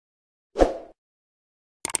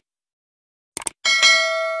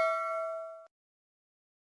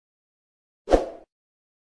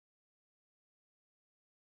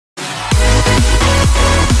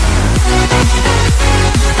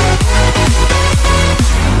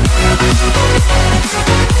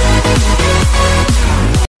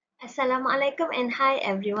Assalamualaikum and hi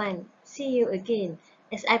everyone. See you again.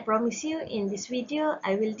 As I promised you, in this video,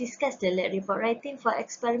 I will discuss the lab report writing for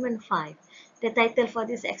experiment 5. The title for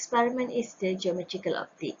this experiment is the geometrical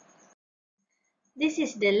optic. This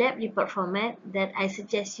is the lab report format that I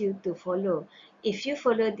suggest you to follow. If you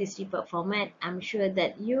follow this report format, I'm sure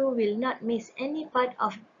that you will not miss any part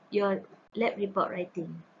of your lab report writing.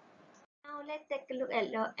 Now let's take a look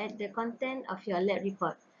at the content of your lab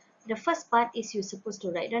report. The first part is you're supposed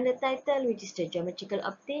to write down the title, which is the geometrical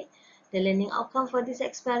optic. The learning outcome for this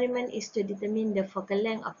experiment is to determine the focal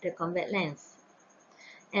length of the convex lens.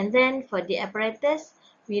 And then for the apparatus,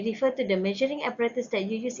 we refer to the measuring apparatus that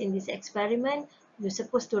you use in this experiment. You're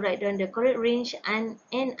supposed to write down the correct range and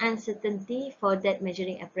uncertainty for that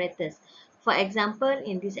measuring apparatus. For example,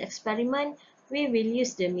 in this experiment, we will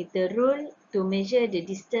use the meter rule to measure the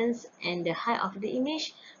distance and the height of the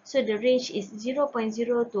image. So the range is 0.0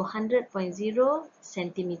 to 100.0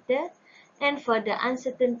 centimeter. And for the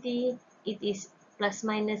uncertainty, it is plus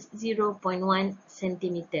minus 0.1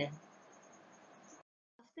 centimeter.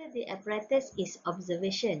 After the apparatus is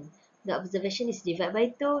observation. The observation is divided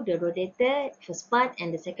by 2, the raw data, first part,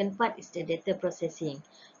 and the second part is the data processing.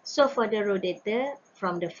 So for the raw data,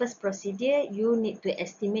 from the first procedure, you need to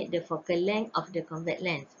estimate the focal length of the convex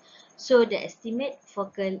lens. So the estimate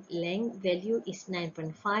focal length value is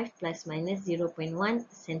 9.5 plus minus 0.1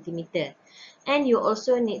 centimeter. And you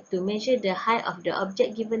also need to measure the height of the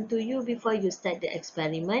object given to you before you start the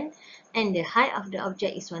experiment. And the height of the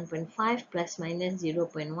object is 1.5 plus minus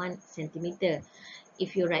 0.1 centimeter.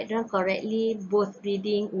 If you write down correctly, both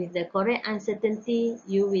reading with the correct uncertainty,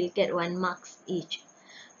 you will get 1 marks each.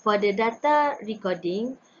 For the data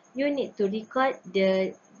recording, you need to record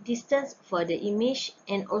the distance for the image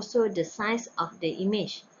and also the size of the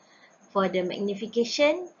image. For the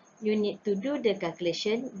magnification, you need to do the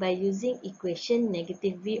calculation by using equation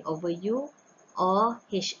negative V over U or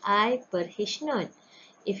HI per H naught.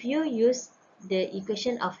 If you use the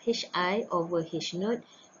equation of HI over H naught,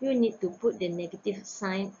 you need to put the negative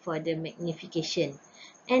sign for the magnification.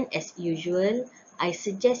 And as usual, I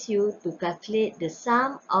suggest you to calculate the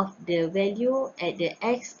sum of the value at the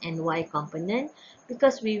X and Y component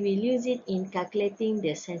because we will use it in calculating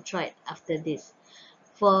the centroid after this.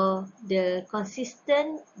 For the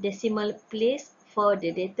consistent decimal place for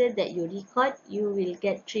the data that you record, you will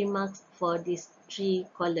get 3 marks for these 3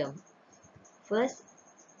 columns. First,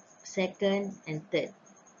 second, and third.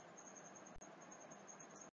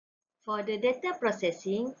 For the data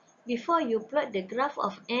processing, before you plot the graph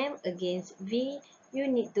of M against V, you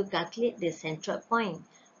need to calculate the centroid point.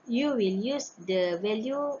 You will use the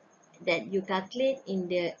value that you calculate in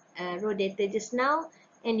the raw data just now,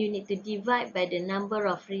 and you need to divide by the number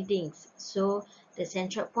of readings. So the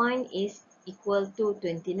centroid point is equal to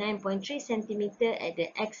 29.3 centimeter at the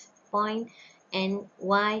X point and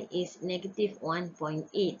Y is negative 1.8.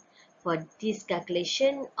 For this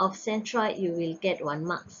calculation of centroid, you will get 1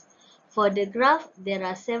 marks. For the graph, there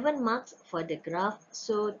are 7 marks for the graph,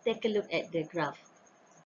 so take a look at the graph.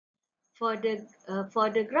 For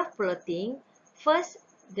the graph plotting, first,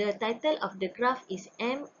 the title of the graph is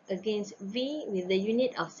M against V with the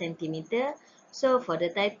unit of centimeter. So for the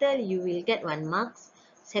title, you will get 1 marks.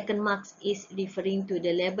 Second marks is referring to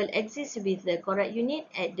the label axis with the correct unit.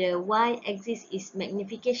 At the Y-axis is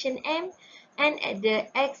magnification M, and at the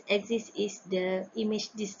X-axis is the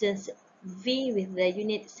image distance V with the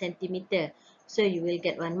unit centimeter. So you will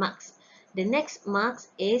get 1 marks. The next marks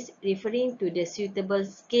is referring to the suitable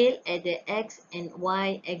scale at the X and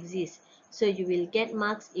Y axis. So you will get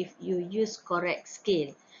marks if you use correct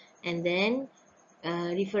scale. And then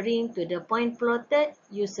referring to the point plotted,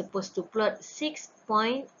 you're supposed to plot 6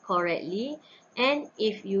 points correctly. And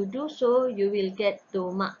if you do so, you will get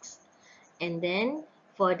 2 marks. And then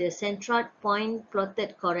for the centroid point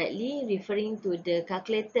plotted correctly, referring to the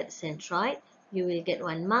calculated centroid, you will get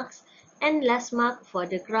 1 marks. And last mark for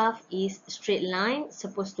the graph is straight line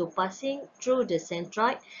supposed to passing through the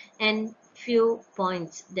centroid and few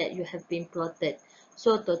points that you have been plotted.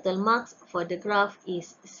 So total marks for the graph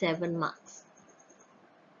is 7 marks.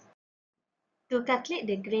 To calculate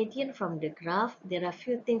the gradient from the graph, there are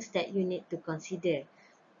few things that you need to consider.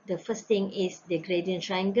 The first thing is the gradient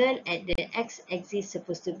triangle at the x-axis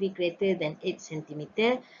supposed to be greater than 8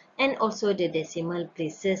 centimeter, and also the decimal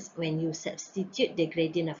places when you substitute the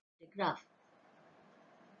gradient of the graph.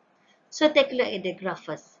 So take a look at the graph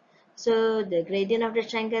first. So the gradient of the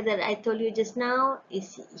triangle that I told you just now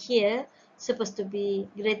is here, supposed to be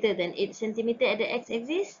greater than 8 centimeter at the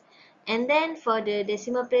x-axis. And then for the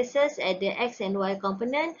decimal places at the x and y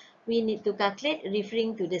component, we need to calculate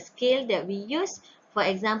referring to the scale that we use. For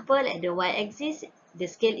example, at the y-axis, the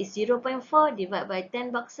scale is 0.4 divided by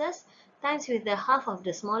 10 boxes times with the half of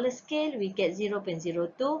the smaller scale, we get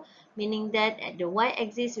 0.02, meaning that at the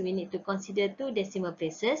y-axis we need to consider 2 decimal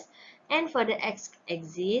places, and for the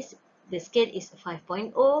x-axis the scale is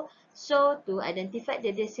 5.0. So to identify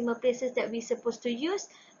the decimal places that we're supposed to use,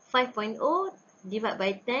 5.0 divided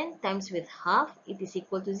by 10 times with half, it is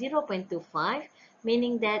equal to 0.25,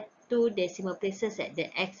 meaning that 2 decimal places at the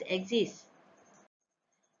x-axis.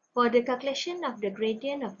 For the calculation of the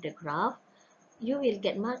gradient of the graph, you will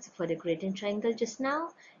get marks for the gradient triangle just now,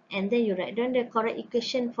 and then you write down the correct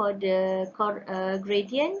equation for the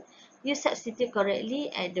gradient. You substitute correctly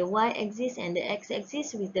at the y-axis and the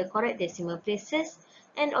x-axis with the correct decimal places,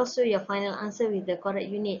 and also your final answer with the correct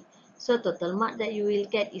unit. So total mark that you will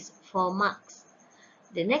get is 4 marks.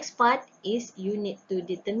 The next part is you need to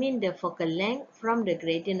determine the focal length from the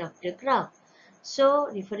gradient of the graph. So,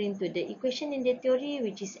 referring to the equation in the theory,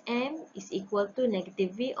 which is m is equal to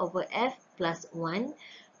negative v over f plus 1,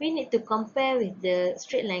 we need to compare with the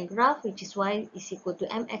straight line graph, which is y is equal to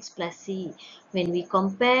mx plus c. When we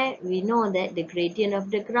compare, we know that the gradient of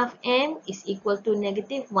the graph m is equal to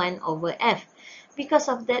negative 1 over f. Because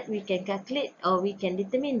of that, we can calculate or we can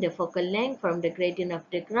determine the focal length from the gradient of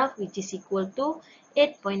the graph, which is equal to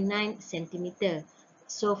 8.9 centimeter.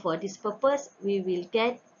 So, for this purpose, you will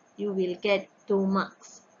get 2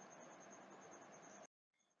 marks.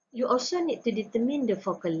 You also need to determine the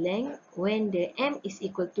focal length when the m is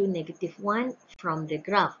equal to negative 1 from the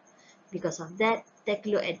graph. Because of that, take a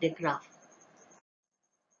look at the graph.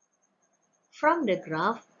 From the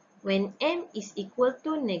graph, when m is equal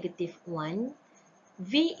to negative 1,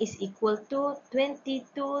 v is equal to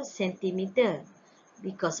 22 centimeter.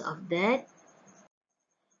 Because of that,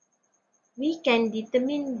 we can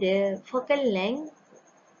determine the focal length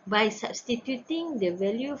by substituting the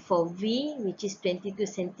value for v, which is 22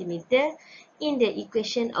 centimeter, in the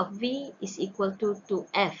equation of v is equal to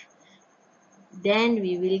 2f. Then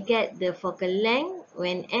we will get the focal length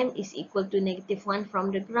when m is equal to negative 1 from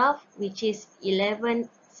the graph, which is 11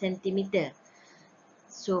 centimeter.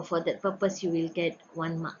 So for that purpose, you will get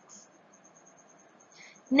 1 marks.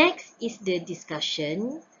 Next is the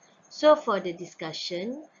discussion. So for the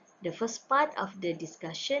discussion, the first part of the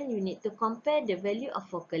discussion, you need to compare the value of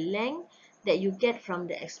focal length that you get from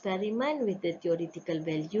the experiment with the theoretical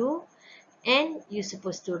value, and you're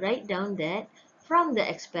supposed to write down that from the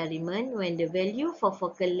experiment, when the value for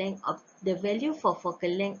focal length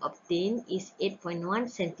obtained is 8.1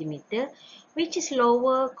 centimeter, which is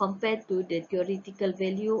lower compared to the theoretical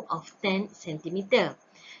value of 10 centimeter.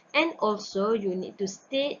 And also, you need to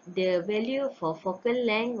state the value for focal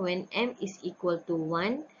length when m is equal to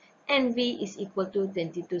 1 and v is equal to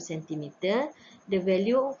 22 centimeter. The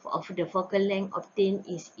value of the focal length obtained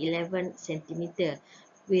is 11 centimeter.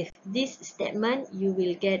 With this statement, you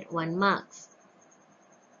will get 1 marks.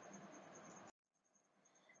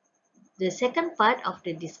 The second part of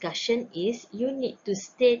the discussion is you need to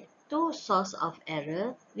state 2 sources of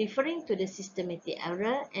error referring to the systematic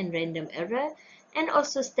error and random error, and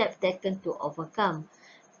also steps taken to overcome.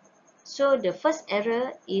 So the first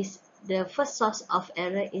source of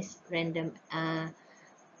error is random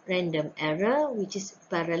error, which is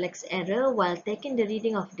parallax error while taking the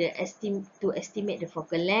reading of the to estimate the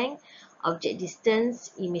focal length, object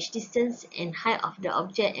distance, image distance, and height of the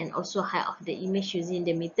object, and also height of the image using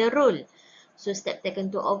the meter rule. So step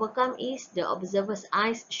taken to overcome is the observer's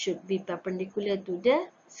eyes should be perpendicular to the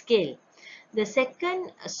scale. The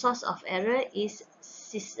second source of error is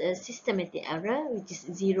systematic error, which is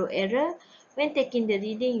zero error when taking the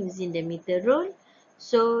reading using the meter rule.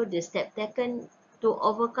 So the step taken to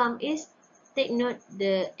overcome is take note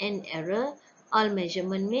the n error. All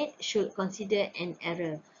measurement made should consider n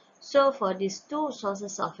error. So for these 2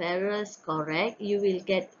 sources of errors correct, you will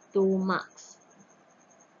get 2 marks.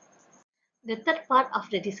 The third part of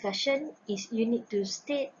the discussion is you need to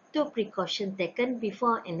state 2 precautions taken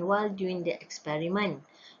before and while doing the experiment.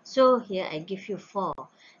 So here I give you 4.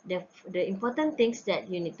 The important things that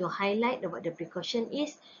you need to highlight about the precaution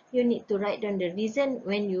is you need to write down the reason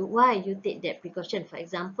why you take that precaution. For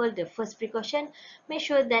example, the first precaution, make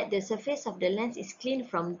sure that the surface of the lens is clean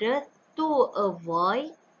from dirt to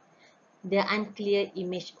avoid the unclear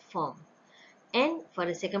image form. And for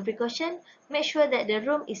the second precaution, make sure that the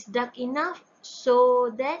room is dark enough so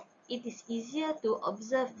that it is easier to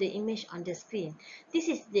observe the image on the screen. This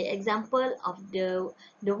is the example of the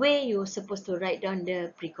way you're supposed to write down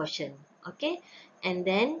the precaution. Okay, and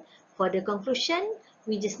then for the conclusion,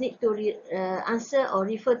 we just need to answer or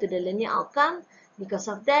refer to the learning outcome. Because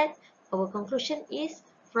of that, our conclusion is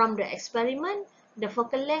from the experiment, The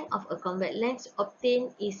focal length of a convex lens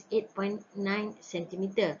obtained is 8.9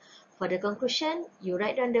 cm. For the conclusion, you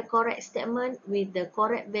write down the correct statement with the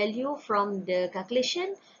correct value from the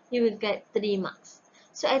calculation. You will get 3 marks.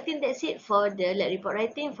 So I think that's it for the lab report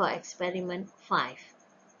writing for experiment 5.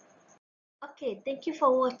 Okay, thank you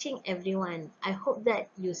for watching everyone. I hope that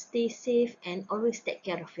you stay safe and always take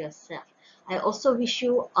care of yourself. I also wish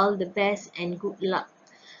you all the best and good luck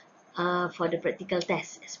for the practical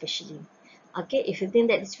test especially. Okay, if you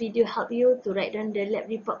think that this video helped you to write down the lab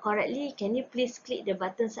report correctly, can you please click the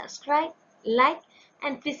button subscribe, like,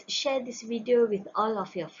 and please share this video with all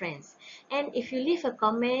of your friends. And if you leave a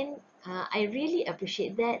comment, I really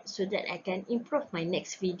appreciate that so that I can improve my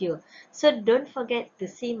next video. So don't forget to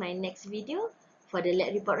see my next video for the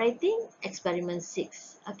lab report writing experiment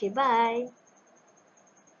 6. Okay, bye.